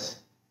something worse.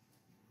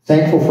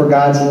 Thankful for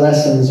God's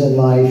lessons in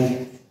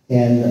life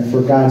and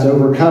for God's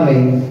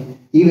overcoming,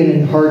 even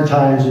in hard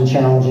times and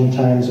challenging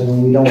times and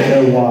when we don't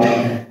know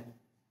why.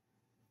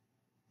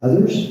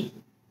 Others?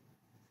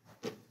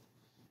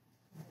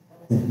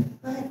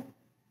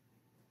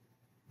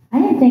 I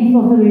am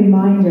thankful for the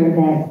reminder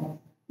that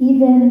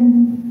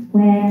even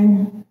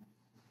when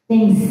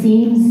things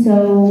seem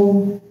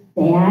so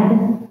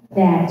bad,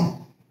 that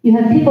you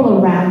have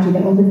people around you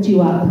that will lift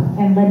you up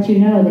and let you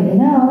know that,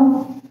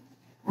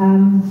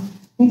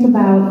 think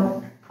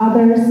about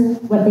others,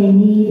 what they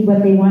need,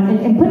 what they want,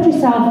 and put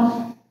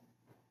yourself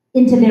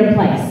into their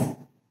place.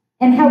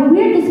 And how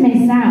weird this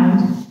may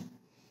sound,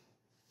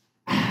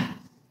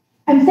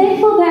 I'm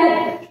thankful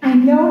that I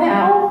know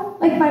now,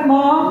 like my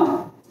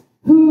mom,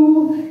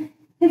 who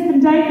has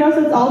been diagnosed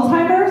with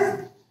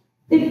Alzheimer's,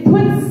 it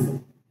puts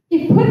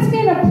me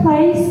in a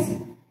place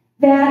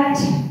that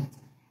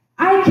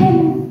I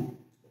don't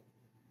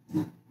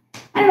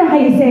know how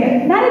you say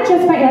it, not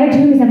adjust my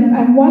attitude, because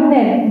I'm one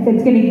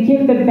that's going to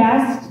give the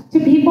best to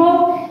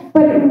people,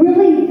 but it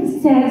really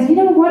says, you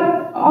know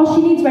what, all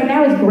she needs right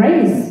now is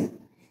grace,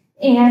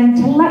 and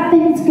to let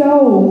things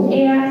go,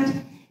 and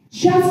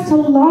just to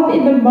love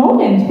in the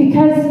moment,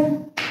 because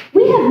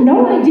we have have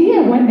no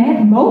idea when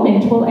that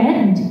moment will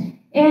end.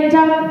 And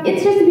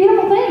it's just a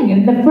beautiful thing.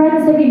 And the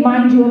friends that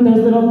remind you of those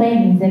little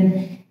things.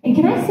 And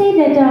can I say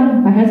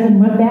that my husband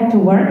went back to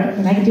work,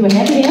 and I can do a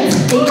happy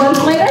dance 8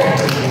 months later?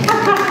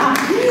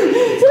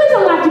 So there's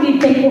a lot to be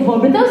thankful for.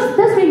 But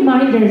those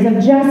reminders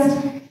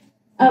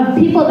of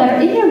people that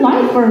are in your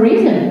life for a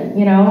reason,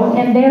 you know,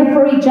 and there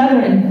for each other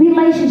and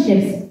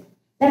relationships.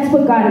 That's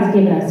what God has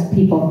given us,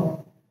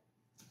 people.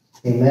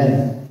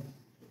 Amen.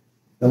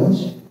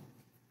 Phyllis?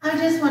 I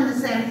just want to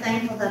say I'm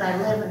thankful that I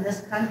live in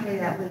this country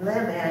that we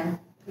live in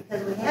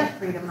because we have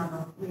freedom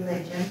of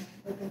religion.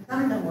 We can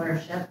come to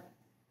worship.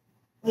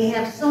 We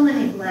have so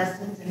many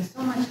blessings and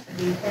so much to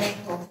be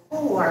thankful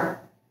for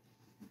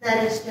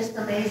that it just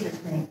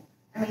amazes me.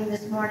 I mean,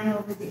 this morning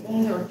over the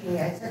angel tree,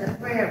 I said a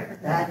prayer for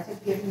God to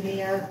give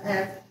me a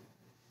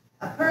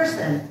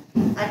person.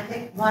 I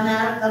picked one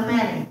out of the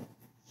many.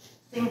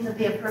 Seems to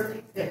be a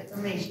perfect fit for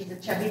me. She's a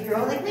chubby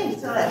girl like me,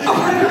 so that's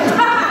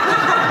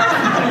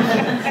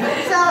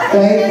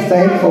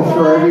Thankful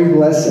for every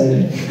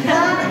blessing.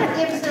 God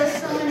gives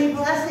us so many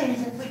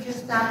blessings if we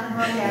just stop and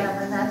look at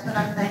them, and that's what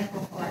I'm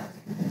thankful for.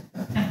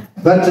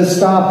 But to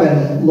stop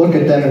and look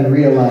at them and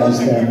realize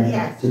them,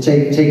 yes. to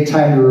take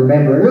time to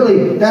remember.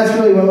 Really, that's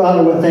really a lot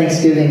of what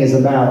Thanksgiving is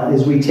about,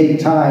 is we take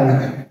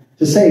time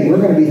to say,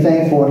 we're going to be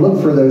thankful and look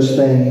for those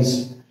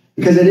things.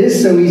 Because it is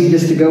so easy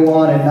just to go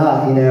on and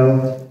not, you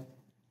know.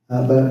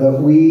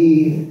 But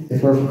we,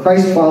 if we're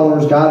Christ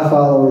followers, God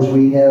followers,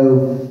 we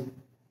know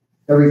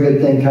every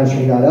good thing comes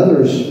from God.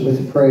 Others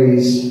with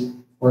praise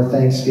or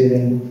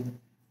thanksgiving.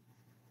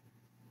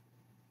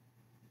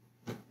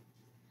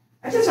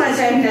 I just want to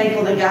say I'm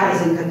thankful that God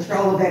is in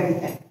control of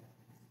everything.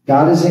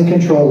 God is in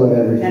control of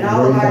everything. And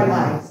all of our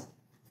lives.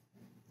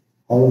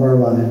 All of our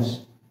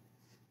lives.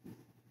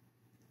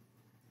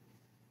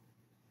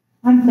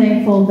 I'm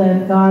thankful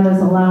that God is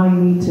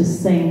allowing me to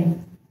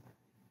sing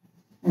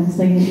and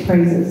sing His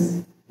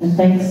praises. And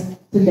thanks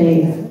to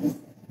Dave.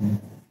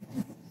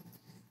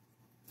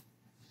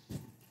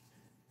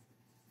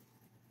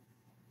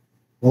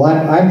 Well,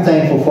 I'm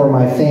thankful for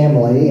my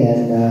family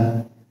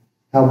and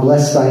how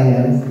blessed I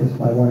am with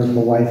my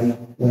wonderful wife,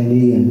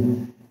 Wendy,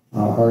 and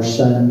our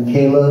son,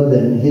 Caleb,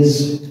 and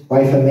his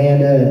wife,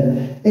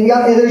 Amanda. And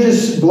God, there's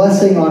just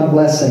blessing on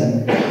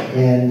blessing.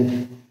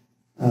 And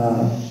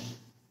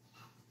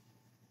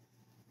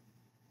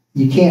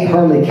you can't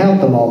hardly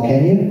count them all,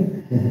 can you?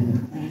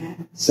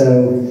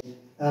 So,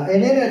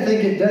 and then I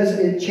think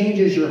it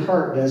changes your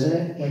heart, doesn't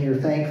it? When you're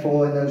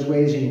thankful in those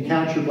ways and you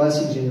count your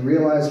blessings and you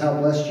realize how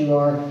blessed you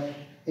are,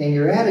 and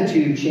your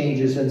attitude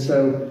changes. And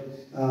so,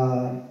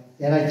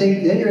 and I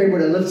think then you're able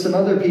to lift some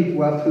other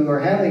people up who are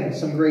having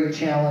some great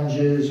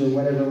challenges or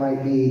whatever it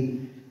might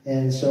be.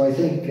 And so I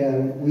think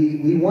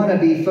we want to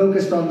be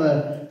focused on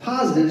the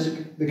positives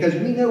because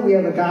we know we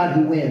have a God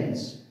who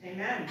wins.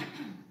 Amen.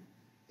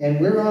 And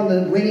we're on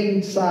the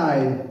winning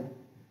side.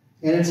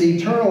 And it's an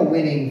eternal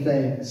winning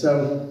thing.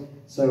 So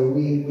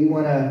we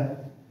want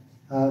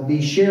to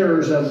be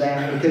sharers of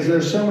that because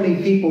there's so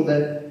many people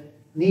that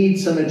need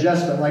some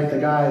adjustment, like the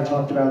guy I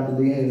talked about at the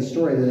beginning of the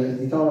story, that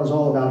he thought it was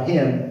all about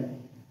him.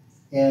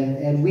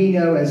 And we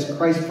know as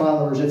Christ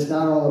followers, it's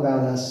not all about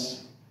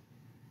us.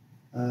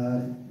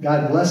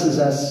 God blesses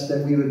us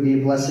that we would be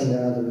a blessing to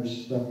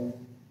others. So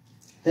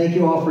thank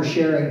you all for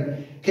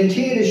sharing.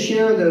 Continue to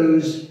share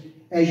those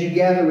as you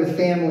gather with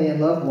family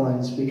and loved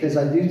ones, because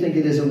I do think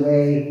it is a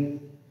way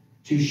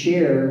to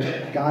share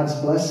God's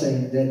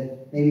blessing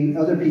that maybe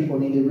other people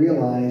need to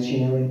realize,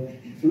 you know.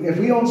 And if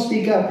we don't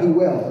speak up, who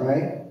will,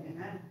 right?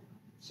 Amen.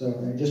 So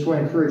I just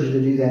want to encourage you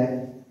to do that.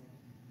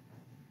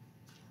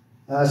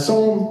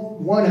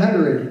 Psalm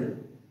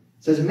 100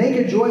 says, "Make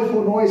a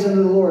joyful noise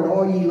unto the Lord,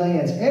 all ye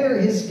lands. Enter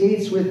his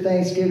gates with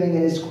thanksgiving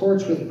and his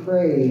courts with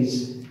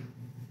praise.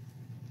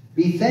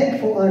 Be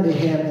thankful unto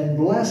him and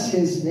bless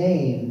his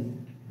name."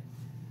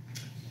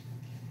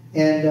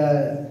 And,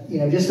 you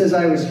know, just as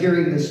I was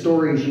hearing the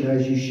stories, you know,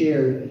 as you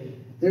shared,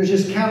 there's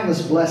just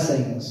countless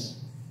blessings.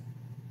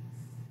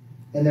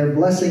 And they're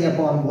blessing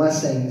upon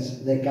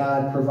blessings that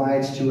God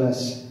provides to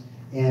us.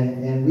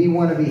 And we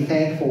want to be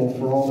thankful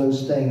for all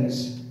those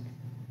things.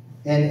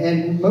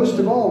 And most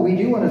of all, we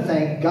do want to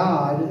thank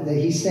God that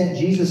he sent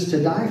Jesus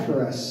to die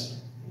for us.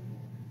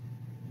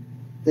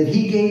 That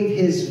he gave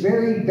his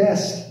very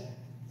best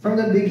from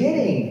the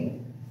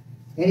beginning.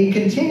 And he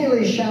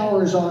continually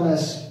showers on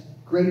us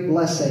great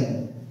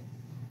blessing.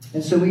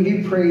 And so we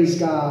do praise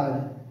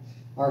God,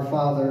 our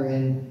Father,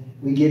 and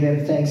we give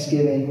him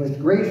thanksgiving with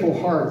grateful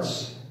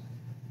hearts.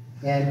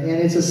 And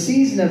it's a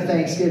season of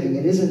Thanksgiving.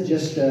 It isn't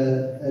just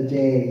a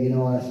day, you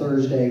know, on a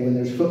Thursday when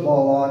there's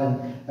football on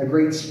and a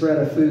great spread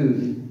of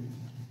food.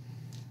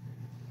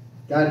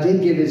 God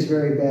did give his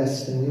very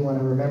best, and we want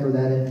to remember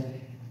that.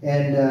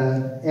 And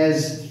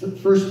as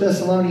 1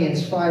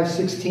 Thessalonians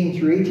 5:16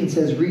 through 18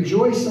 says,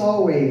 "Rejoice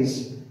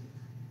always,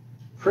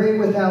 pray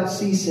without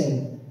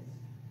ceasing,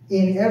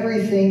 in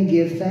everything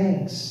give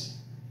thanks."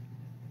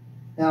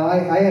 Now,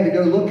 I had to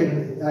go look,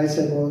 and I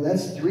said, well,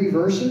 that's 3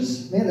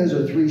 verses? Man, those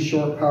are 3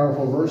 short,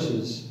 powerful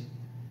verses.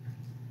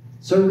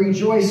 So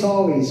rejoice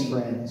always,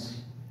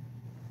 friends.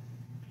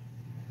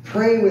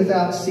 Pray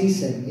without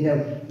ceasing. You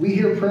know, we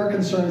hear prayer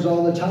concerns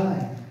all the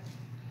time.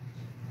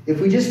 If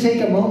we just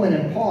take a moment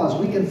and pause,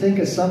 we can think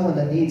of someone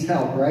that needs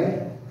help,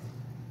 right?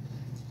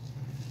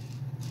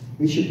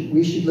 We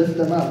should lift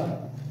them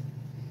up.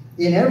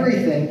 In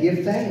everything,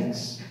 give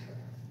thanks.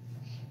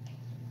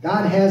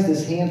 God has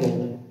this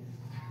handled.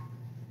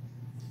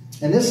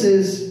 And this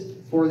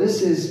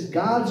is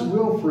God's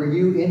will for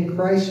you in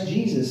Christ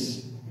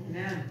Jesus.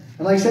 Amen.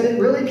 And like I said, it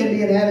really can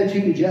be an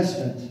attitude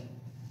adjustment.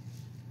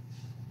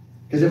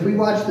 Because if we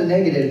watch the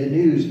negative, the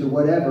news, the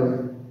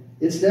whatever,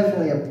 it's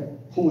definitely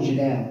pulls you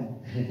down.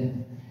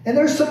 And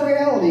there's some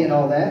reality in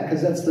all that,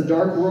 because that's the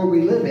dark world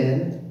we live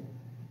in.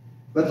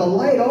 But the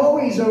light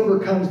always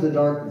overcomes the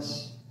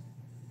darkness.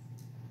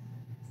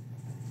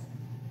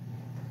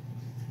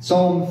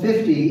 Psalm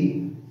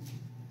 50,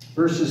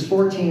 verses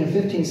 14 and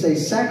 15 say,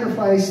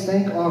 sacrifice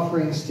thank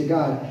offerings to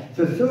God.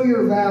 Fulfill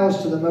your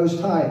vows to the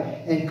Most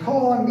High, and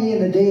call on me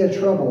in the day of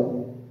trouble.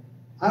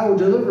 I will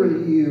deliver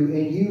you,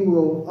 and you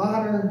will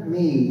honor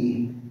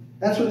me.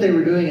 That's what they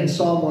were doing in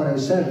Psalm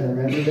 107,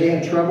 remember? They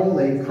had trouble,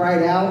 they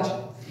cried out.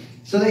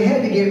 So they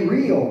had to get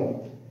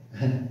real.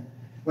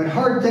 When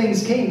hard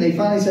things came, they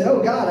finally said,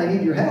 oh God, I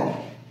need your help.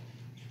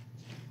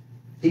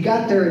 He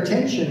got their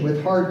attention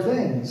with hard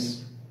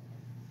things.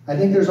 I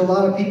think there's a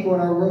lot of people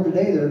in our world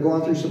today that are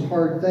going through some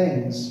hard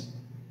things.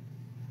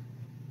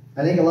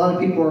 I think a lot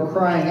of people are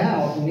crying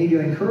out. We need to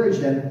encourage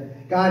them.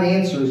 God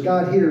answers,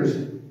 God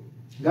hears,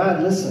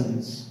 God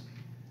listens.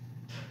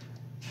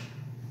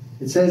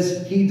 It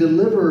says He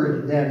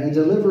delivered them. He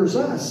delivers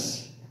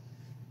us.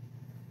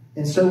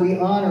 And so we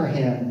honor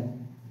Him.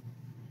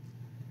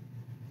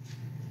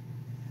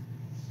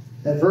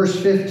 At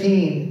verse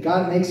 15,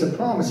 God makes a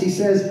promise. He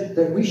says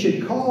that we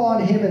should call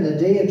on Him in the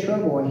day of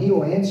trouble, and He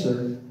will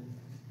answer.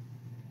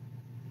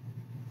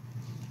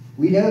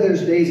 We know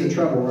there's days of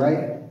trouble,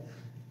 right?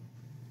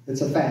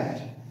 It's a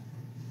fact.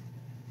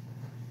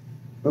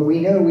 But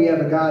we know we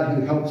have a God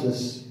who helps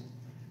us.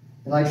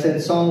 And like I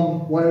said,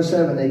 Psalm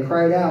 107, they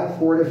cried out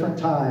 4 different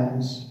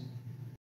times.